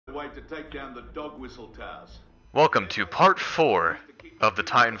trying to take down the dog whistle towers. Welcome to part 4 of the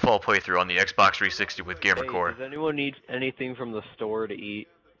Titanfall playthrough on the Xbox 360 with GamerCore. Hey, does anyone need anything from the store to eat?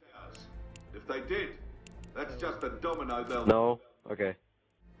 If they did, that's just a domino they'll... No? Okay.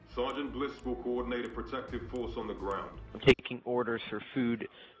 Sergeant Bliss will coordinate a protective force on the ground. I'm taking orders for food.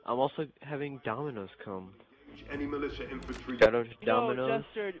 I'm also having Domino's come. Any militia infantry... Domino's?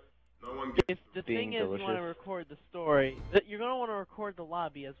 Jester, No one gets... if the being thing is delicious. you want to record the story, you're going to want to record the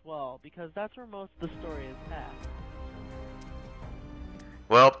lobby as well, because that's where most of the story is at.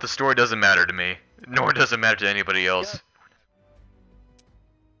 Well, the story doesn't matter to me, nor does it matter to anybody else. Yep.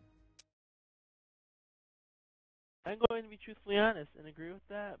 I'm going to be truthfully honest and agree with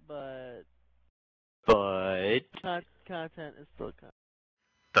that, but content is still content.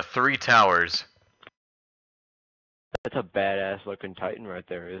 The 3 towers. That's a badass looking Titan right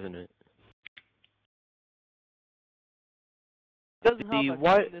there, isn't it? Doesn't help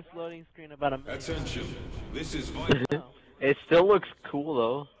what? this loading screen about a minute. Attention. This is vital. It still looks cool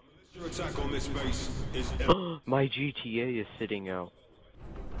though. Your attack on this base is... My GTA is sitting out.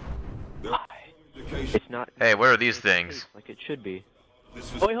 Indication. It's not. Hey, what are these things? Like it should be.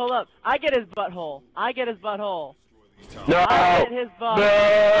 Oh, wait, hold up. I get his butthole. I get his butthole. No! I get his butt.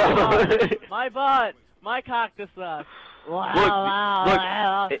 No! My butt. My cock just sucks.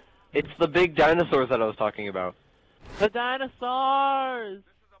 Wow. Look, it's the big dinosaurs that I was talking about. The dinosaurs.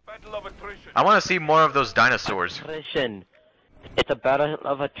 I want to see more of those dinosaurs. Attrition. It's a battle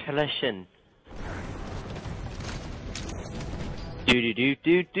of attrition.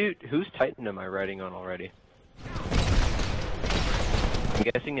 Dude. Whose Titan am I riding on already? I'm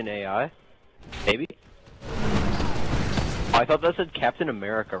guessing an AI? Maybe? I thought that said Captain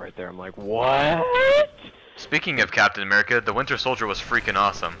America right there. I'm like, what? Speaking of Captain America, the Winter Soldier was freaking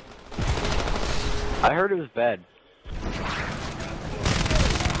awesome. I heard it was bad.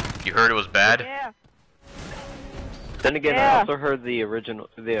 You heard it was bad? Yeah. Then again, Yeah. I also heard the original,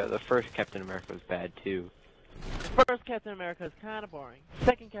 the first Captain America was bad too. The first Captain America is kind of boring.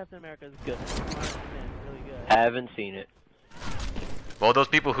 Second Captain America is good. Really good. Haven't seen it. Well, those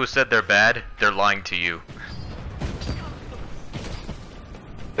people who said they're bad, they're lying to you.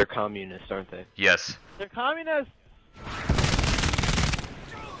 They're communists, aren't they? Yes. They're communists.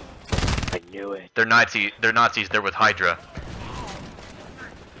 I knew it. They're Nazis, they're with Hydra.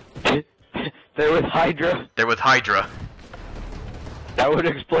 They're with Hydra. They're with Hydra. That would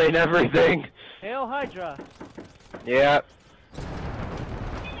explain everything. Hail Hydra. Yeah.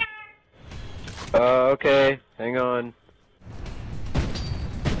 Okay, hang on.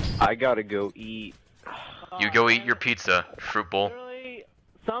 I gotta go eat. You go eat your pizza, fruit bowl. Literally,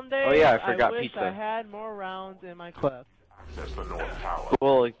 some days Oh yeah, I forgot wish pizza. I had more rounds in my clip. Access the North Tower.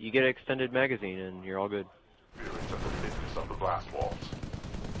 Well, you get an extended magazine and you're all good. Into the thickness of the blast walls.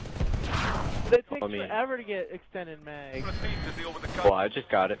 It takes I mean- forever to get extended mag. Well, I just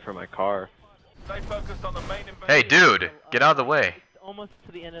got it for my car. Hey dude, get out of the way. It's almost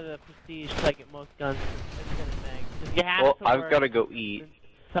to the end of the prestige to like get most guns extended mag. 'Cause you have Well, to I've work gotta go eat.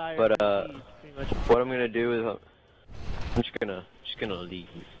 the entire but, prestige pretty much. What I'm gonna do is I'm just gonna leave.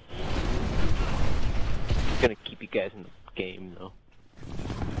 Just gonna keep you guys in the game though.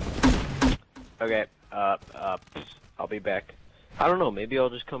 Okay, I'll be back. I don't know, maybe I'll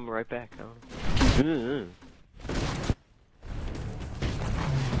just come right back. I don't know.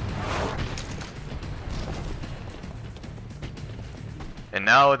 And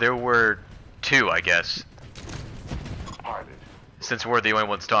now there were 2, I guess. Pilot. Since we're the only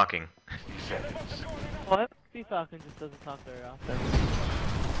ones talking. What? Falcon just doesn't talk very often.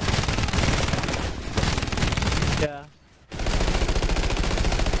 Yeah.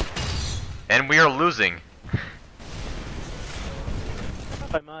 And we are losing. Not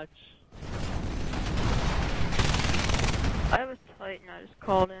by much. I have a Titan I just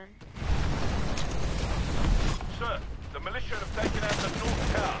called in. Sir, the militia have taken out the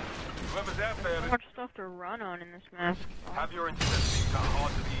North Tower. Whoever's out there So much stuff to run on in this map. have your intercept cut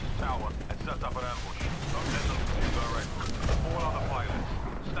hard to the east tower and set up an ambush. Don't let them move direct. All other pilots,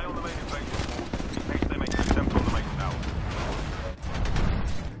 stay on the main invasion force in case they make an attempt on the main tower.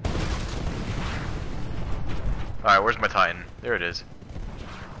 Alright, where's my Titan? There it is.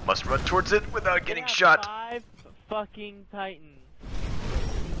 Must run towards it without getting They have shot. 5 fucking Titans.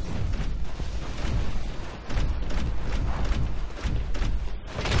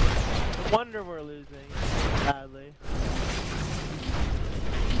 No wonder we're losing badly.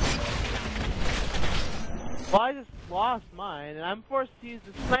 Well, I just lost mine, and I'm forced to use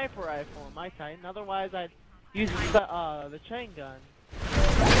the sniper rifle on my Titan. Otherwise, I'd use the chain gun.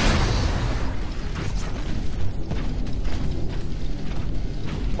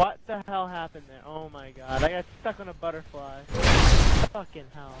 What the hell happened there? Oh my god, I got stuck on a butterfly. Fucking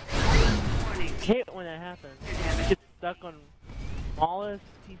hell. I hate when that happens. You get stuck on the smallest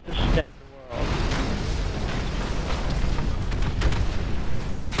piece of shit in the world.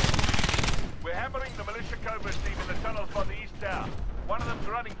 We're hammering the militia covert team in the tunnels by the east tower. One of them's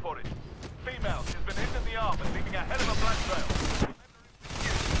running for it. Female, she's been hit in the arm and leaving a hell of a blood trail.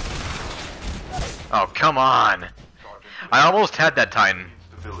 Oh, come on! I almost had that Titan.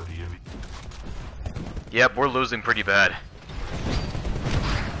 Yep, we're losing pretty bad.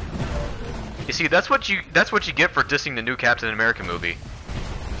 You see, that's what you get for dissing the new Captain America movie.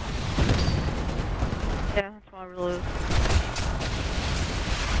 Yeah, that's why we lose.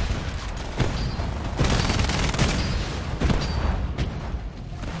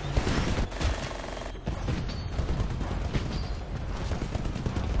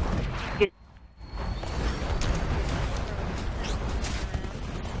 Get.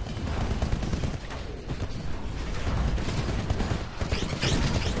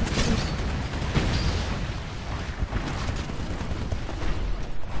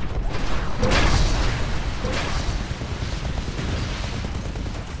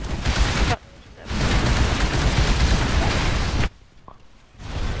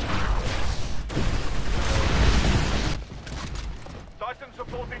 Titan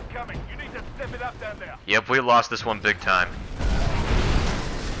support incoming. You need to step it up down there. Yep, we lost this one big time.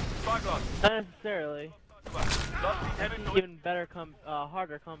 Spyglass. Not necessarily. Lost heading to Even better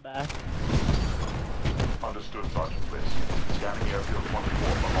harder comeback. Understood, Sergeant Bliss. Scanning airfield 24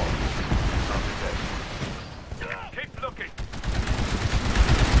 for hostiles. keep looking.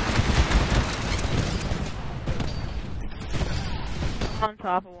 I'm on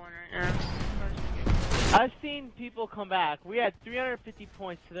top of one right now. I've seen people come back. We had 350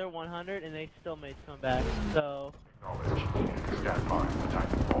 points to their 100, and they still made comeback. So. Knowledge. Stand by for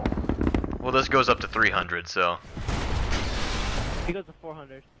Titanfall. Well, this goes up to 300, so He goes to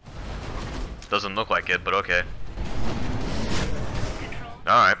 400. doesn't look like it, but okay.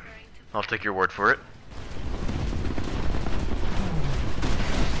 Alright, I'll take your word for it.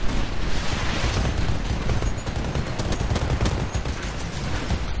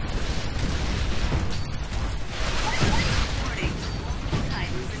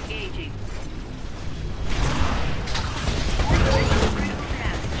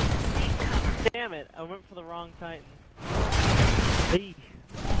 Damn it, I went for the wrong Titan. Hey.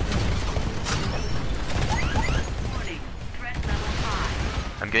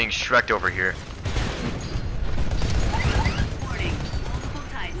 I'm getting Shrek'd over here. Warning, multiple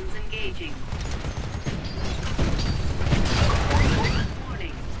Titans engaging.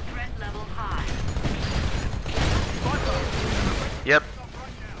 Warning, threat level high. Yep,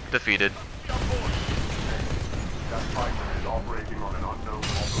 defeated. That Titan is operating on an unknown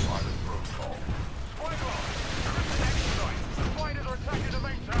autopilot protocol. The fighters are attacking the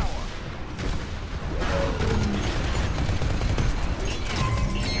main tower.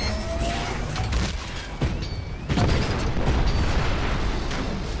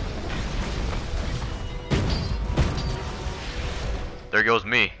 There goes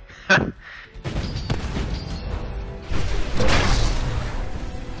me.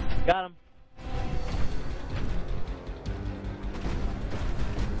 Got him.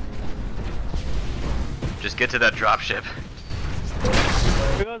 Just get to that dropship.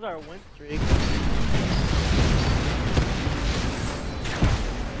 Here goes our win streak.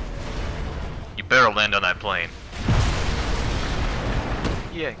 You better land on that plane.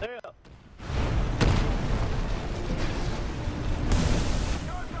 Yeah. There you go.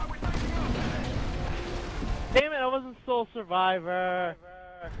 Damn it, I wasn't sole survivor.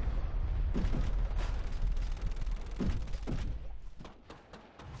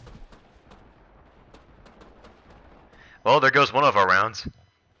 Well, there goes one of our rounds.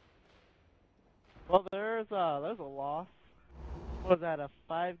 Well, there's a loss. What was that, a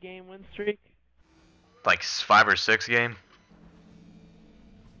 5-game win streak? Like 5 or 6 game.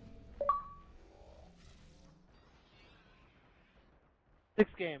 Six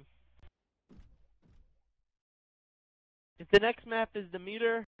game. If the next map is the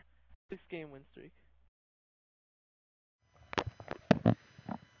meter, 6-game win streak.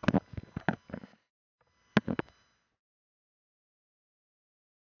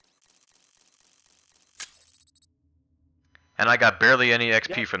 And I got barely any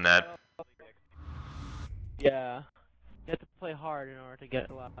XP from that. Yeah. You have to play hard in order to get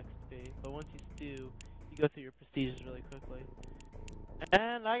a lot of XP. But once you do, you go through your prestiges really quickly.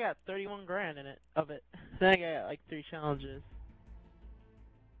 And I got 31 grand in it, of it. I think I got like 3 challenges.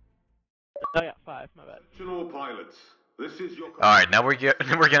 I got 5, my bad. Attention all pilots. This is your... Alright, now we're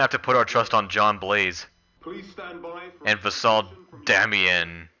gonna have to put our trust on John Blaze. Please stand by for... And Vasal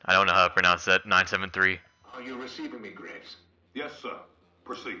Damien. I don't know how to pronounce that. 973. Are you receiving me, Graves? Yes, sir.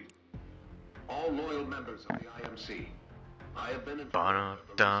 Proceed. All loyal members of the IMC. I have been Dun informed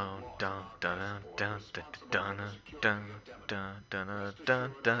dun dun dun dun dun dun dun dun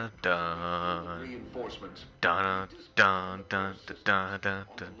dun dun dun. reinforcements. Dun dun dun dun dun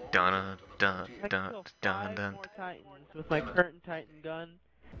dun dun I can kill 5 more Titans with my current Titan gun.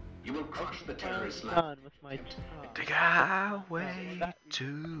 You will crush the terrorist Done with my... Take a highway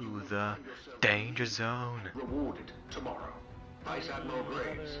to the danger zone. rewarded tomorrow. Vice Admiral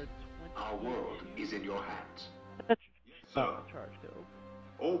Graves, our world is in your hands. Sir. Charge go.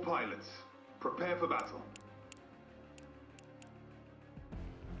 All pilots, prepare for battle.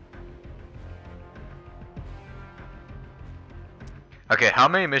 Okay, how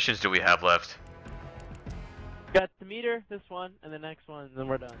many missions do we have left? Got the meter, this one, and the next one, and then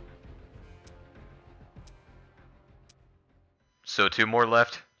we're done. So 2 more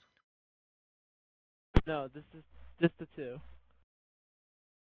left? No, this is just the 2.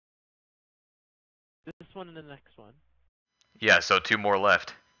 This one and the next one. Yeah, so 2 more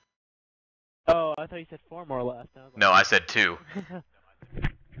left. Oh, I thought you said 4 more left. I was like, No, I said 2.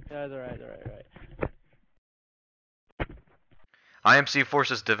 yeah, they're right. IMC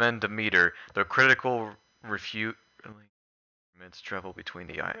forces defend the meter. The critical refute travel between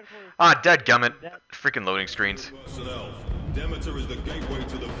the eye. Ah, dadgummit. Freaking loading screens. Personnel. Demeter is the gateway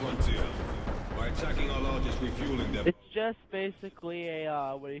to the frontier. By attacking our largest refueling depot. It's just basically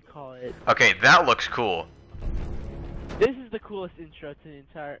a, what do you call it? Okay, that looks cool. This is the coolest intro to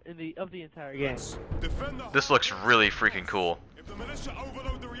the entire game. Defend the This looks really freaking cool. If the militia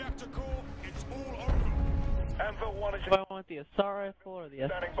overload the reactor core, it's all over. Anvil 1 is Do I want the assault rifle or the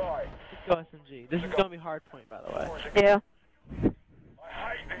standing by. Let's go SMG. This is gonna be hard point, by the way. Yeah. I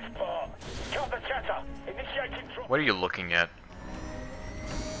hate this part. Cut the chatter. Initiating drop. What are you looking at?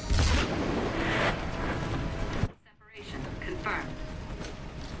 Separation confirmed.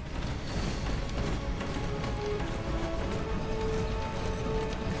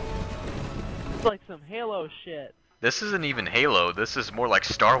 It's like some Halo shit. This isn't even Halo. This is more like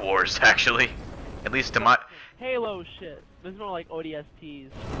Star Wars, actually. At least to my... Halo shit. This is more like ODSTs.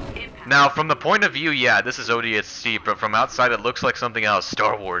 Impact. Now, from the point of view, yeah, this is ODST, but from outside it looks like something else.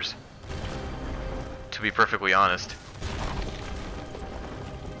 Star Wars. To be perfectly honest.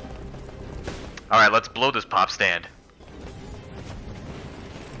 Alright, let's blow this pop stand.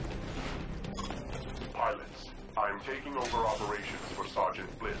 Pilots, I'm taking over operations for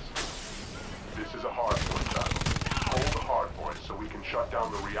Sergeant Bliss. This is a hardpoint battle. Hold the hardpoint so we can shut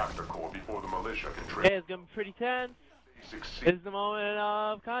down the reactor core before the militia can Hey, trigger. it's gonna be pretty tense. Succeed. This is the moment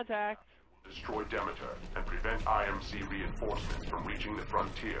of contact. Destroy Demeter and prevent IMC reinforcements from reaching the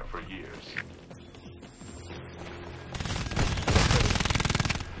frontier for years.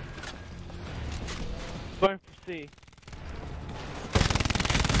 Going for C.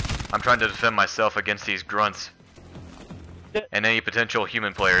 I'm trying to defend myself against these grunts. And any potential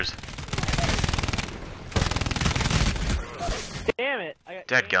human players. Damn it! I got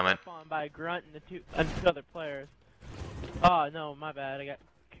Dadgummit. ganged up on by a grunt and two other players. Oh no, my bad. I got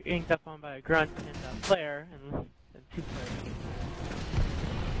yanked up on by a grunt and a player and 2 players.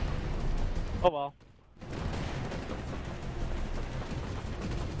 Oh well.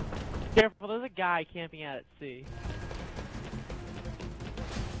 Careful, there's a guy camping out at sea.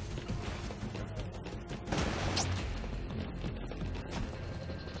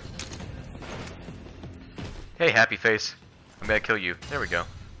 Hey, happy face. I'm gonna kill you. There we go.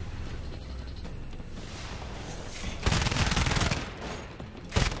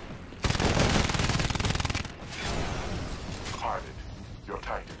 Hardened. Your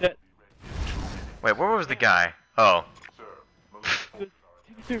Titan. Shit. Wait, where was the guy? Oh. Sir, militia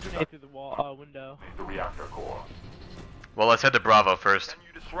Threw a grenade through the wall, window. the reactor core. Well, let's head to Bravo first. Can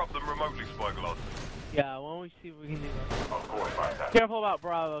you disrupt them remotely, Spyglass? Yeah, why don't we see what we can do? Of course I have. Careful about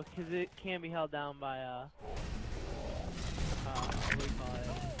Bravo, because it can be held down by, what do you call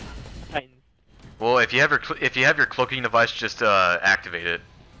it? Titans. Well, if you have your cloaking device, just activate it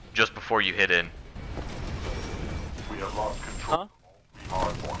just before you hit in. We have lost control Huh? of the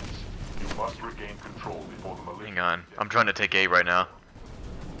hard points. You must regain control before the militia. Hang on, I'm trying to take A right now.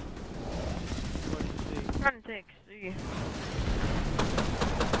 Trying to take C.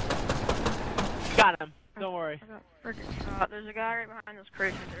 Got him. Don't worry. I got freaking shot. There's a guy right behind those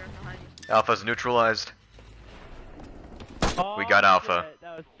crates there behind you. Alpha's neutralized. Oh, We got Alpha. shit.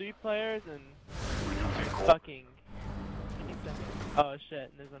 That was 3 players and Reducing core. fucking. Oh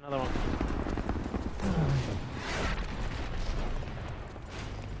shit, and there's another one.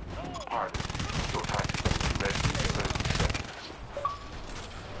 pilot. Your time is less than 30 seconds.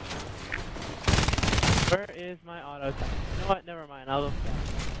 Where is my auto attack? You know what? Never mind. I'll look back.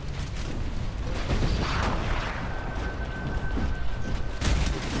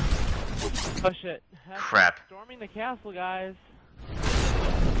 Oh shit. Crap. Storming the castle, guys.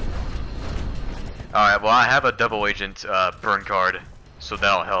 Alright, well I have a double agent burn card, so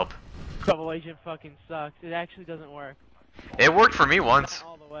that'll help. Double agent fucking sucks. It actually doesn't work. It worked for me once. Not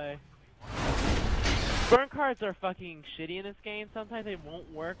all the way. Burn cards are fucking shitty in this game. Sometimes they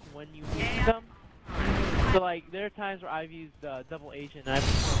won't work when you use them. So like, there are times where I've used double agent. And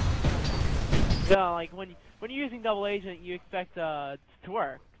like when you're using double agent, you expect to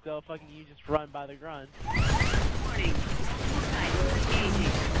work. So fucking you just run by the grunt. Warning.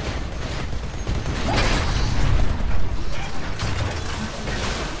 Engaging.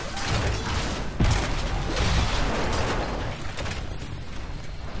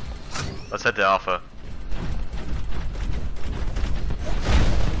 Let's head to Alpha.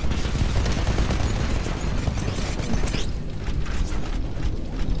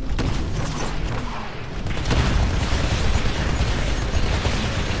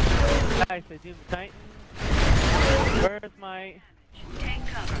 Guys, I do the Titan. Where's my... Take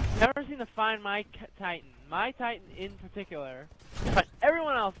cover. Never seem to find my Titan. My Titan in particular. But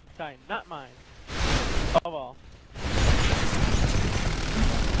everyone else's Titan, not mine. Oh well.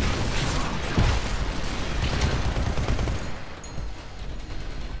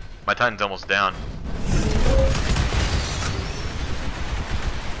 My Titan's almost down.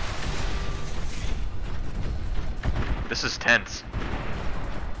 This is tense.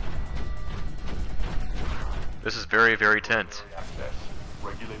 This is very, very tense. Access.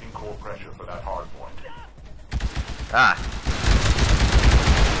 Regulating core pressure for that hard point. Ah.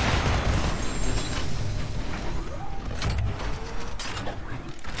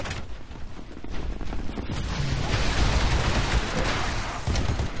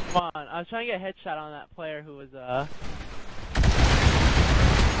 Come on, I was trying to get a headshot on that player who was, got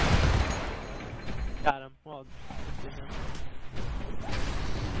him. Well,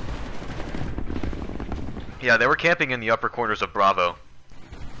 Yeah, they were camping in the upper corners of Bravo.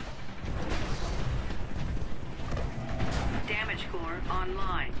 Damage core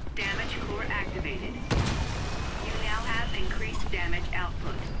online. Damage core activated. You now have increased damage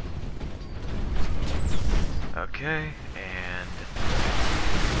output. Okay, and...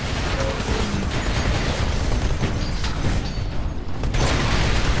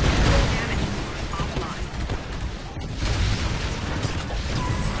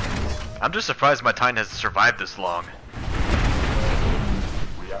 I'm just surprised my Titan has survived this long.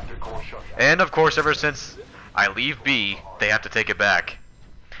 Reactor core shutdown. And of course, ever since I leave B, they have to take it back.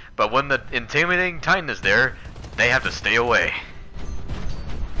 But when the intimidating Titan is there, they have to stay away.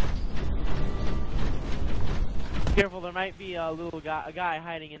 careful, there might be a guy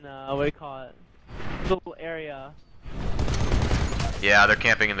hiding in the, what do you call it, little area. Yeah, they're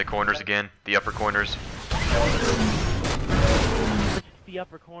camping in the corners again, the upper corners. It's the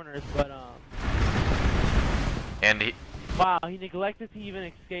upper corners, but And he... wow, he neglected to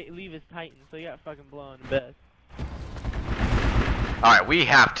even leave his Titan, so he got fucking blown to bits. Alright, we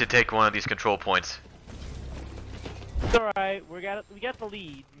have to take one of these control points. It's alright, we got the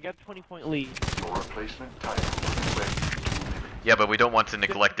lead. We got the 20-point lead. Your replacement Titan is ready to deliver. Yeah, but we don't want to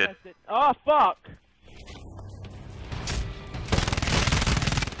neglect it. Oh, fuck!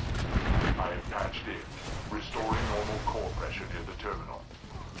 I have patched in, restoring normal core pressure near the terminal.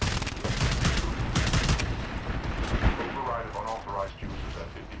 Override of unauthorized users at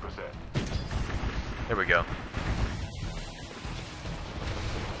 50%. There we go.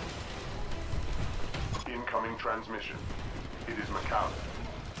 Incoming transmission. It is McCallum.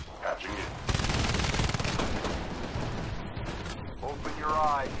 Patching in. Open your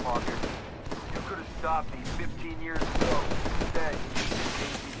eyes, Parker. You could have stopped me 15 years ago. Instead, you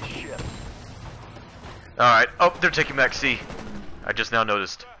gave me the ship. Alright. Oh, they're taking back C. I just now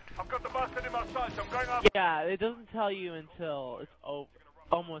noticed. I've got the bastard in my sights. I'm going up. Yeah, it doesn't tell you until it's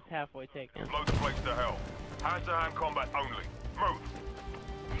almost halfway taken. Blow the place to hell. Hand-to-hand combat only. Move.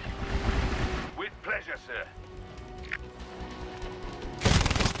 With pleasure, sir. Be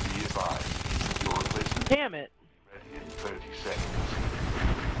advised. Your replacement Damn it! ready in 30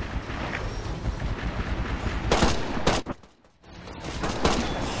 seconds.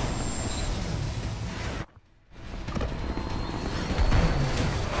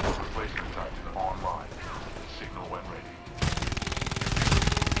 Replacement Titan online. Signal when ready.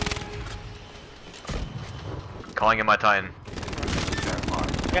 Calling in my Titan. Stand by.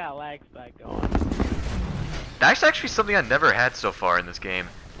 Got lag spike going. That's actually something I never had so far in this game.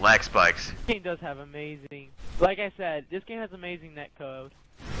 Lag spikes. This game does have amazing. Like I said, this game has amazing netcode.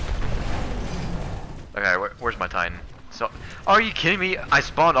 Okay, where's my Titan? So, are you kidding me? I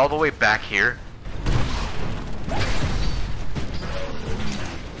spawned all the way back here.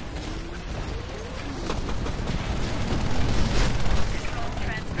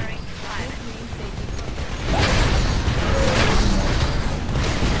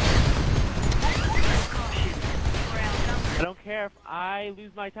 I don't care if I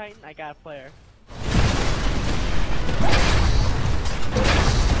lose my Titan, I got a player.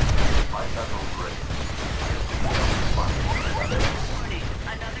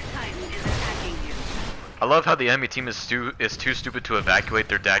 I love how the enemy team is too stupid to evacuate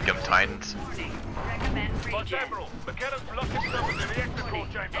their dadgum Titans. Admiral, McKennan's locked himself in the reactor core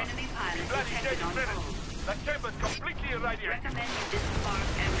chamber. He's bloody dead in minutes. That chamber's completely irradiated.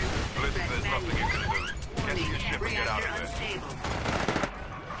 Listen, there's nothing you can do. Get to your ship and get out of there.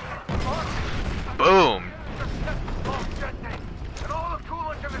 Boom! And all the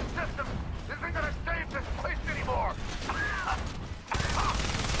coolant in the system isn't gonna save this place anymore.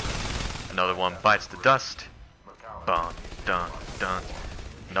 Another one bites the dust. Bum, dun, dun.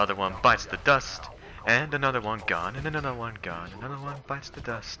 Another one bites the dust. And another one gone, and another one gone. Another one bites the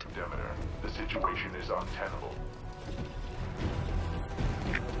dust. Demeter, the situation is untenable.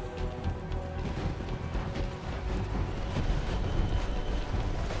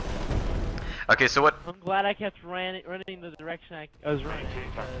 Okay, so what? I'm glad I kept running the direction I was running,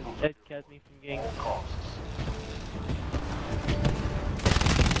 because it kept me from getting...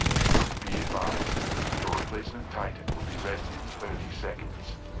 Be advised, your replacement Titan will be ready in 30 seconds.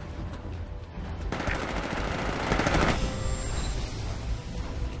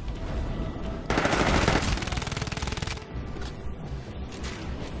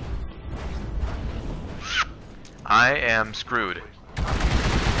 I am screwed.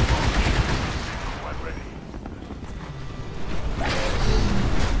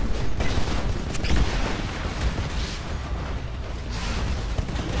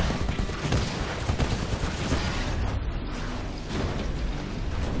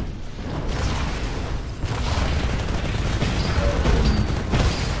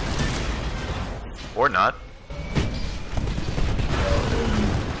 Or not.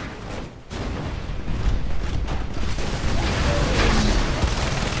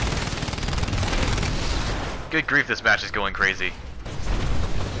 Good grief, this match is going crazy.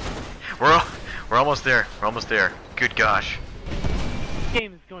 We're almost there. We're almost there. Good gosh. This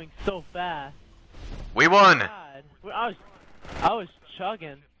game is going so fast. We won! God. I was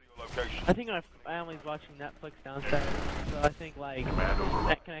chugging. I think my family's watching Netflix downstairs, so I think like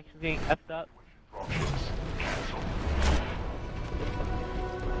net connection's getting effed up.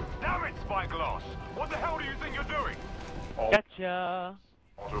 Damn it, Spyglass! What the hell do you think you're doing? Gotcha.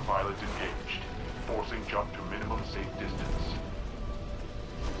 Autopilot engaged. Forcing jump to minimum safe distance.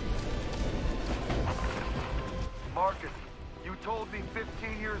 Marcus, you told me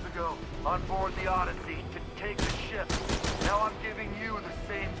 15 years ago on board the Odyssey to take the ship. Now I'm giving you the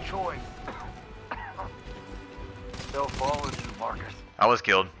same choice. They'll follow you, Marcus. I was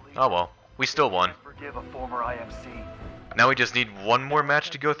killed. Oh well. We still won. Forgive a former IMC. Now we just need one more match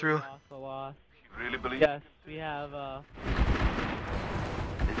to go through. You really believe? Yes, we have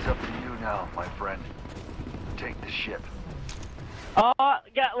It's up to you now, my friend. Take the ship. Oh,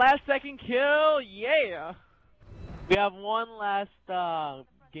 got last second kill, yeah! We have one last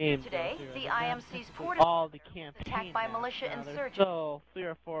game. Today, the IMC's port all the campaign attacked by maps. militia Now, insurgents. there's still 3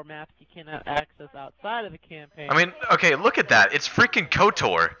 or 4 maps you cannot access outside of the campaign. I mean, okay, look at that. It's freaking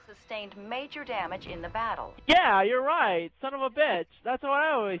KOTOR. Sustained major damage in the battle. Yeah, you're right. Son of a bitch. That's what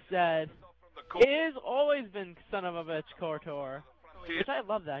I always said. It has always been son of a bitch KOTOR. Which I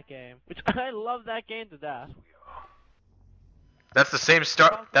love that game. I love that game to death. That's the same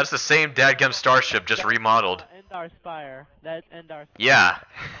That's the same dadgum starship, just remodeled. Endar Spire. That's Endar Spire. Yeah.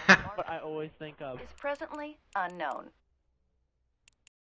 What I always think of. Is presently unknown.